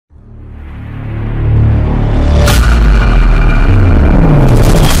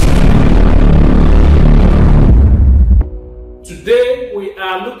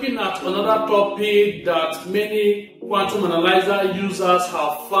another topic that many quantum analyzer users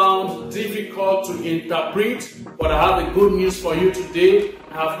have found difficult to interpret, but I have a good news for you today.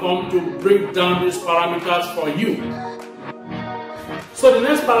 I have come to break down these parameters for you. So the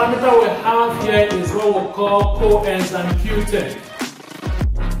next parameter we have here is what we call coenzyme Q10.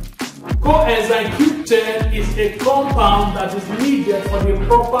 Coenzyme Q10 is a compound that is needed for the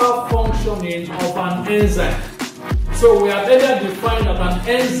proper functioning of an enzyme. So we have earlier defined that an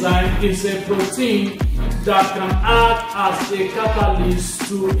enzyme is a protein that can act as a catalyst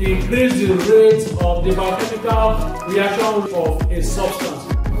to increase the rate of the biochemical reaction of a substance.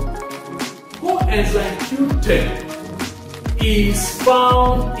 Coenzyme Q10 is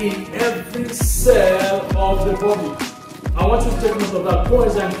found in every cell of the body. I want you to take note of that.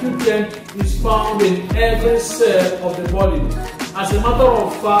 Coenzyme Q10 is found in every cell of the body. As a matter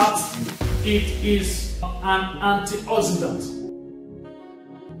of fact, it is an antioxidant.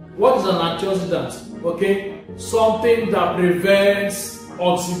 What is an antioxidant? Okay, something that prevents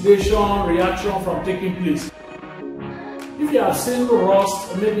oxidation reaction from taking place. If you have seen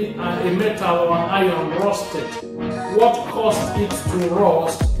rust, maybe a metal or an iron rusted, what caused it to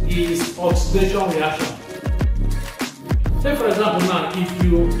rust is oxidation reaction. Take for example now, if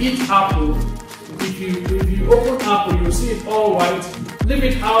you eat apple, if you open apple, you see it all white, leave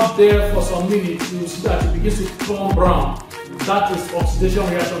it out there for some minutes, you see that it begins to turn brown. That is oxidation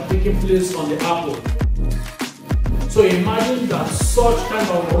reaction taking place on the apple. So imagine that such kind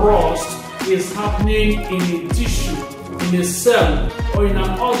of rust is happening in a tissue, in a cell, or in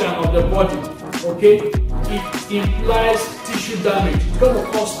an organ of the body. Okay? It implies tissue damage. It's going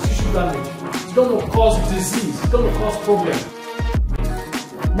to cause tissue damage. It's going to cause disease. It's going to cause problems.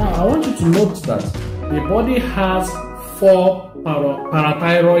 Now, I want you to note that the body has 4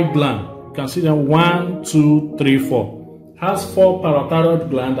 parathyroid glands. You can see them 1, 2, 3, 4. Has 4 parathyroid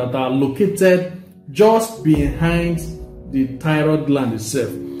glands that are located just behind the thyroid gland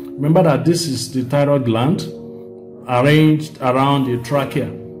itself. Remember that this is the thyroid gland arranged around the trachea.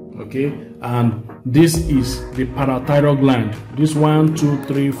 Okay, and this is the parathyroid gland. This 1, 2,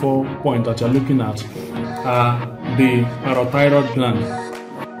 3, 4 points that you're looking at are the parathyroid gland.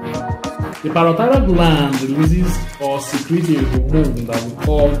 The parathyroid gland releases or secretes a hormone that we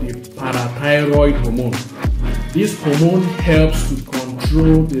call the parathyroid hormone. This hormone helps to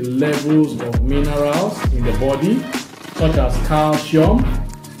control the levels of minerals in the body, such as calcium,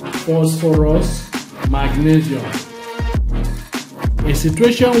 phosphorus, magnesium. A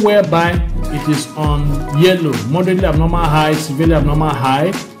situation whereby it is on yellow, moderately abnormal high, severely abnormal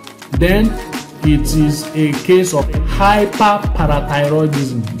high, then it is a case of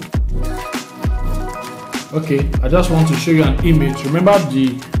hyperparathyroidism. Okay, I just want to show you an image. Remember,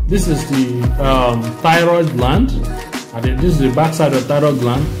 this is the thyroid gland, and then this is the backside of the thyroid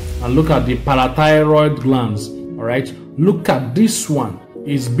gland, and look at the parathyroid glands. All right, look at this one.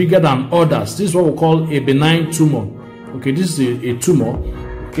 It's bigger than others. This is what we call a benign tumor. Okay, this is a tumor.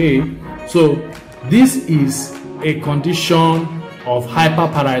 Okay, so this is a condition of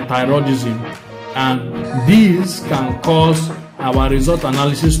hyperparathyroidism, and this can cause our result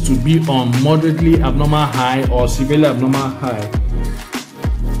analysis to be on moderately abnormal high or severely abnormal high.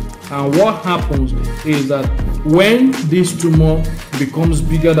 And what happens is that when this tumor becomes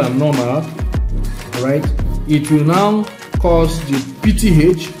bigger than normal, right, it will now cause the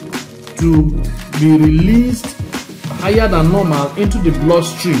PTH to be released higher than normal into the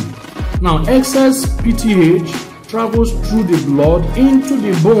bloodstream. Now, excess PTH travels through the blood into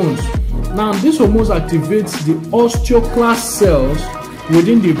the bones. Now, this hormone activates the osteoclast cells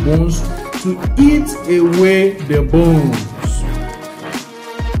within the bones to eat away the bones.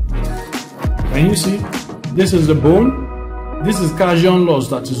 Can you see? This is the bone. This is calcium loss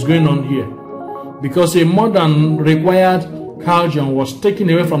that is going on here, because a more than required calcium was taken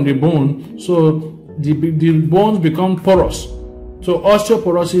away from the bone, so the bones become porous. So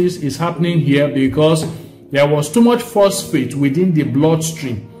osteoporosis is happening here because there was too much phosphate within the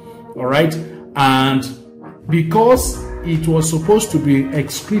bloodstream. All right, and because it was supposed to be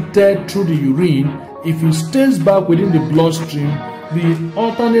excreted through the urine, if it stays back within the bloodstream, the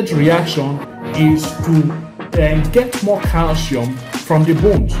alternate reaction is to get more calcium from the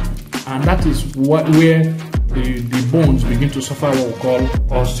bones, and that is where the bones begin to suffer what we call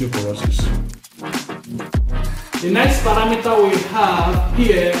osteoporosis. The next parameter we have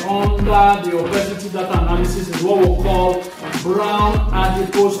here under the obesity data analysis is what we call brown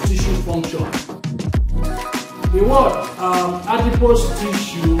adipose tissue function. The word adipose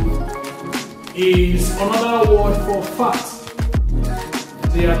tissue is another word for fat.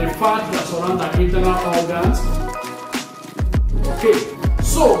 They are the fat that surround the internal organs. Okay,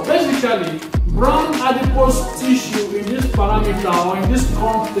 so So basically, brown adipose tissue in this parameter or in this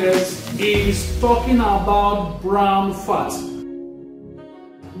context is talking about brown fat.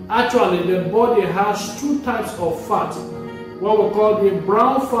 Actually, the body has two types of fat, what we call the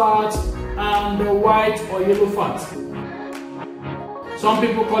brown fat and the white or yellow fat. Some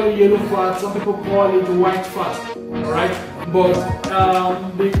people call it yellow fat, some people call it white fat, alright? But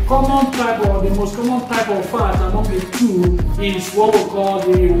the common type or the most common type of fat among the two is what we call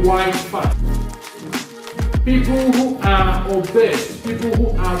the white fat. People who are obese, people who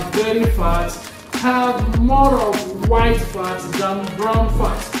are very fat, have more of white fat than brown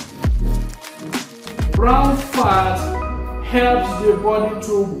fat. Brown fat helps the body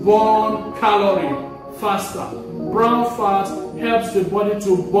to burn calorie faster. Brown fat helps the body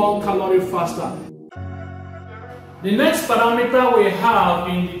to burn calorie faster. The next parameter we have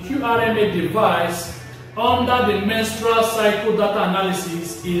in the QRMA device under the menstrual cycle data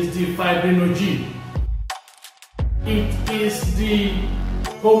analysis is the fibrinogen. It is the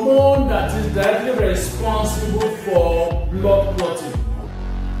hormone that is directly responsible for blood clotting.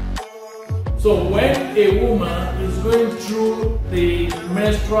 So when a woman is going through the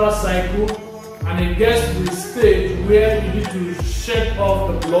menstrual cycle and it gets to the stage where you need to shed off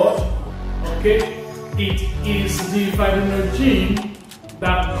the blood, okay, it is the fibrinogen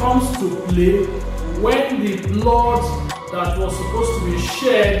that comes to play when the blood that was supposed to be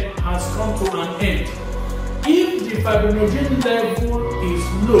shed has come to an end. If the fibrinogen level is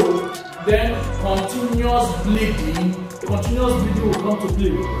low, then continuous bleeding will come to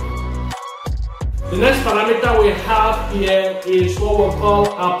play. The next parameter we have here is what we call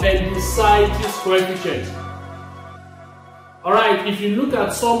appendicitis coefficient. Alright, if you look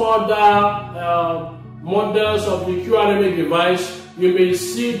at some other models of the QRMA device, you may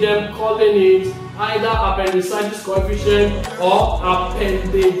see them calling it either appendicitis coefficient or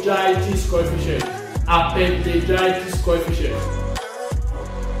appendigitis coefficient. Appendigitis coefficient.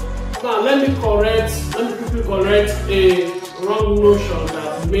 Now let me quickly correct a wrong notion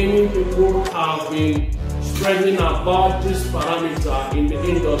that many people have been spreading about this parameter in the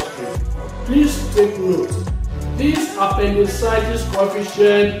industry. Please take note. This appendicitis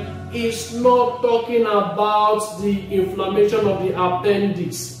coefficient is not talking about the inflammation of the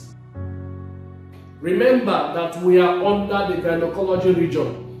appendix. Remember that we are under the gynecology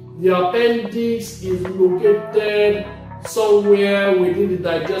region. The appendix is located somewhere within the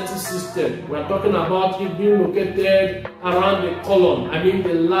digestive system. We are talking about it being located around the colon,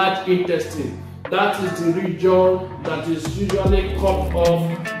 the large intestine. That is the region that is usually cut off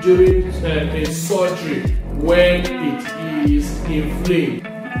during a surgery when it is inflamed.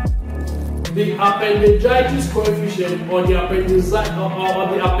 The appendigitis coefficient or the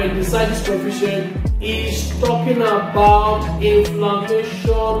appendicitis coefficient is talking about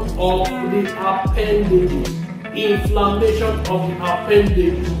inflammation of the appendages. Inflammation of the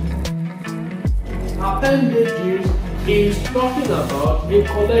appendages. Appendages is talking about a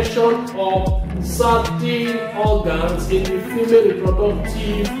collection of certain organs in the female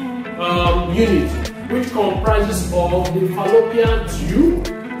reproductive unit, which comprises of the fallopian tube,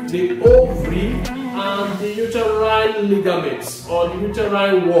 the ovary, and the uterine ligaments or the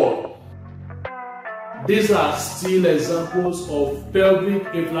uterine wall. These are still examples of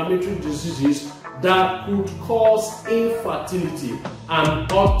pelvic inflammatory diseases that could cause infertility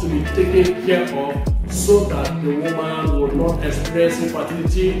and ought to be taken care of so that the woman will not experience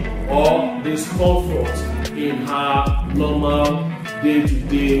infertility or discomfort in her normal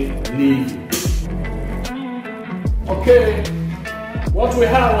day-to-day living. Okay, what we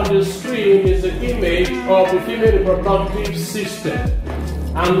have on the screen is the image of the female reproductive system,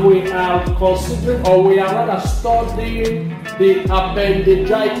 and we are considering, or we are rather studying, the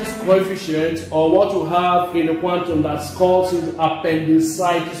appendigitis coefficient, or what you have in the quantum that's called the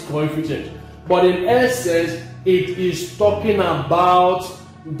appendicitis coefficient. But in essence, it is talking about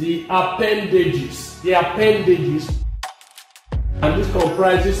the appendages. The appendages, and this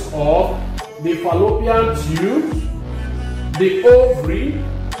comprises of the fallopian tube, the ovary,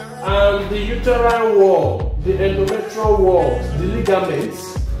 and the uterine wall, the endometrial walls, the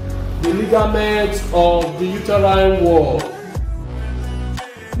ligaments of the uterine wall.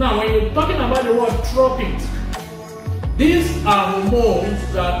 Now, when you're talking about the word trophic, these are hormones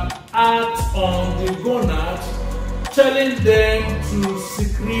that act on the gonads, telling them to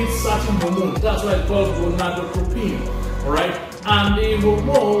secrete certain hormones. That's why it's called gonadotropin. Alright? And the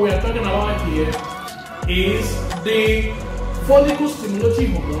hormone we are talking about here is the follicle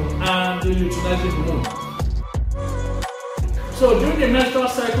stimulating hormone and the luteinizing hormone. So during the menstrual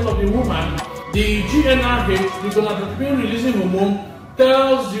cycle of the woman, the GnRH, the gonadotropin releasing hormone,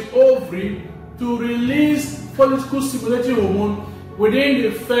 tells the ovary to release follicle stimulating hormone within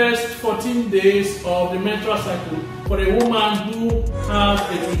the first 14 days of the menstrual cycle for a woman who has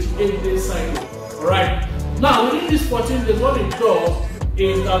a 28-day cycle. Alright. Now, within these 14 days, what it does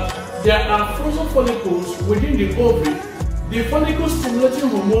is that there are frozen follicles within the ovary. The follicle stimulating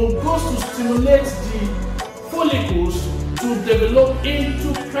hormone goes to stimulate the follicles to develop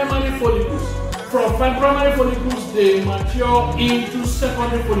into primary follicles. From primary follicles, they mature into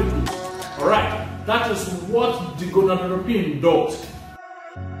secondary follicles. Alright. That is what the gonadotropin does.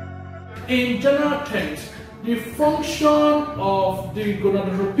 In general terms, the function of the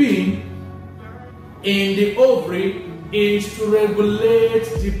gonadotropin in the ovary is to regulate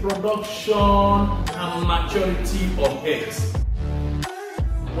the production and maturity of eggs.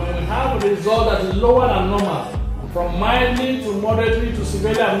 When we have a result that is lower than normal, from mildly to moderately to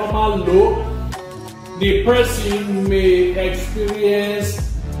severely abnormal low, the person may experience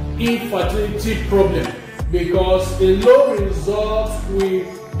infertility problem, because a low result will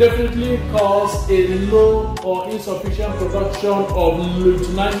definitely cause a low or insufficient production of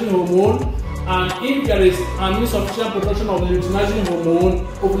luteinizing hormone, and if there is an insufficient production of luteinizing hormone,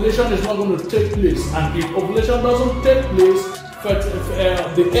 ovulation is not going to take place, and if ovulation doesn't take place,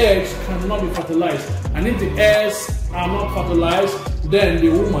 the eggs cannot be fertilized, and if the eggs are not fertilized, then the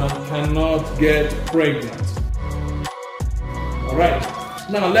woman cannot get pregnant. Alright.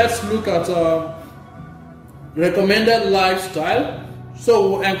 Now let's look at recommended lifestyle.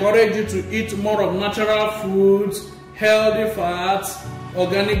 So we encourage you to eat more of natural foods, healthy fats,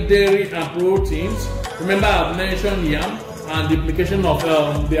 organic dairy and proteins. Remember, I've mentioned yam and the implication of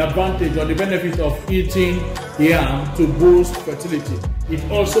the advantage or the benefit of eating yam to boost fertility. It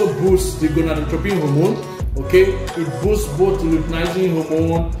also boosts the gonadotropin hormone. Okay, it boosts both the luteinizing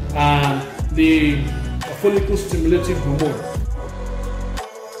hormone and the follicle stimulating hormone.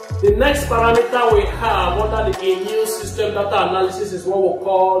 The next parameter we have under the immune system data analysis is what we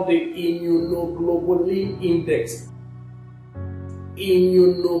call the immunoglobulin index.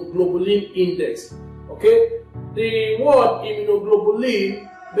 Immunoglobulin index. Okay? The word immunoglobulin,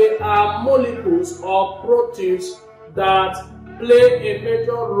 they are molecules or proteins that play a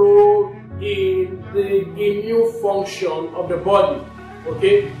major role in the immune function of the body.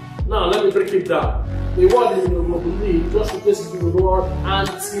 Okay? Now let me break it down. The word immunoglobulin just replaces the word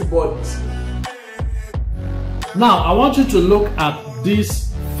antibodies. Now I want you to look at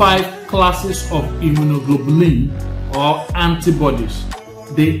these 5 classes of immunoglobulin or antibodies.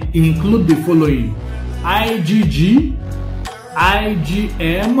 They include the following: IgG,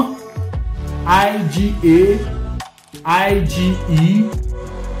 IgM, IgA, IgE,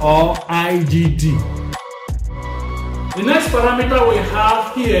 or IgD. The next parameter we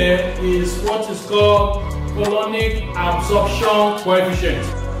have here is what is called colonic absorption coefficient.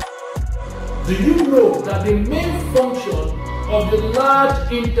 Do you know that the main function of the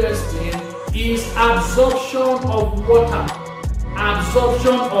large intestine is absorption of water?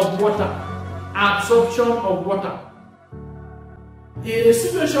 Absorption of water. Absorption of water. In a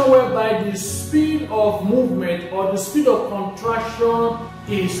situation whereby the speed of movement or the speed of contraction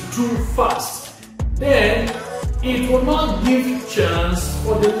is too fast, then it will not give chance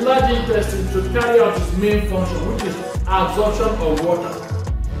for the large intestine to carry out its main function, which is absorption of water.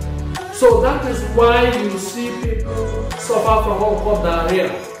 So that is why you see people suffer from what we call diarrhea.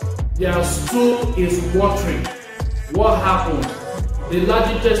 Their stool is watering. What happened? The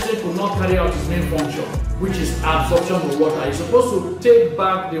large intestine could not carry out its main function, which is absorption of water. It's supposed to take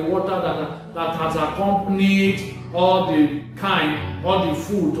back the water that has accompanied all the all the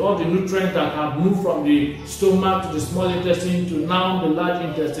food, all the nutrients that have moved from the stomach to the small intestine to now the large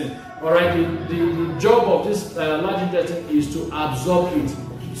intestine. Alright, the job of this large intestine is to absorb it.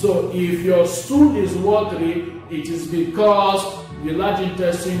 So if your stool is watery, it is because the large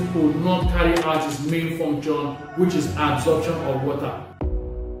intestine could not carry out its main function, which is absorption of water.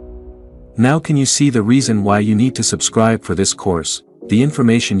 Now can you see the reason why you need to subscribe for this course? The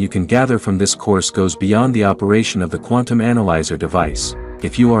information you can gather from this course goes beyond the operation of the quantum analyzer device.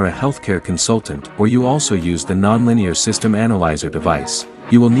 If you are a healthcare consultant or you also use the nonlinear system analyzer device,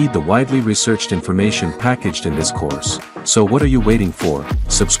 you will need the widely researched information packaged in this course. So what are you waiting for?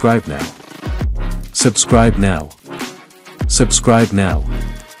 Subscribe now. Subscribe now. Subscribe now.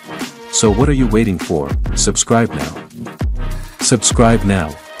 So what are you waiting for? Subscribe now. Subscribe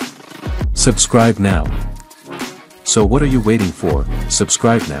now. Subscribe now. So what are you waiting for?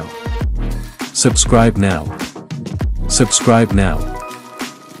 Subscribe now. Subscribe now. Subscribe now.